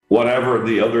Whatever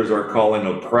the others are calling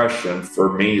oppression,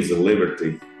 for me is a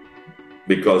liberty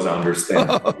because I understand.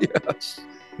 Oh, yes.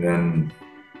 And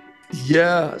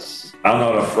Yes. I'm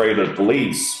not afraid of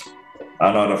police.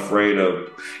 I'm not afraid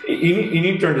of. You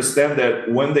need to understand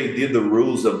that when they did the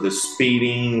rules of the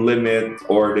speeding limit,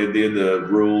 or they did the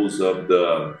rules of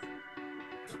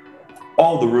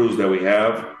all the rules that we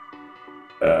have,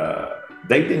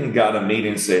 they didn't got a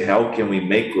meeting and say, how can we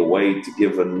make a way to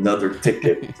give another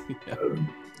ticket?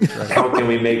 How can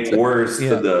we make worse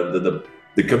to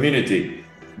the community?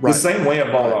 Right. The same way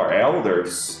about our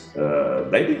elders,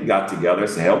 they didn't got together and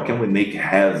say, how can we make a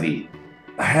heavy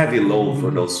load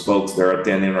for those folks that are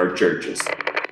attending our churches?